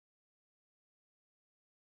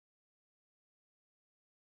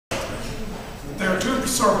There are two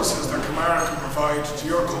services that Camara can provide to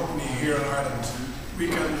your company here in Ireland. We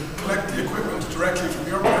can collect the equipment directly from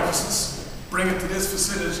your premises, bring it to this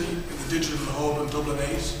facility in the digital hub in Dublin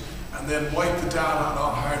 8, and then wipe the data on all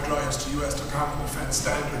hard drives to US Department of Defence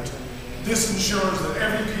standard. This ensures that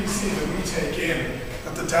every PC that we take in,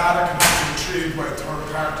 that the data can be retrieved by a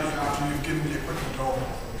third party after you've given the equipment over.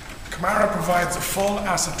 Camara provides a full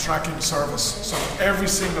asset tracking service, so every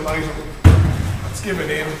single item that's given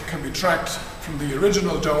in can be tracked from the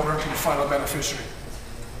original donor to the final beneficiary.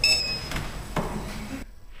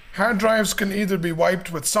 Hard drives can either be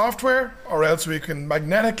wiped with software, or else we can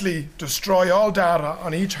magnetically destroy all data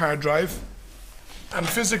on each hard drive and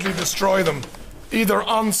physically destroy them, either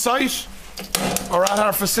on site or at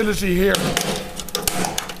our facility here.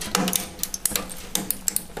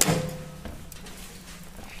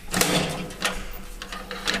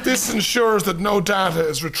 This ensures that no data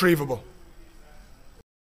is retrievable.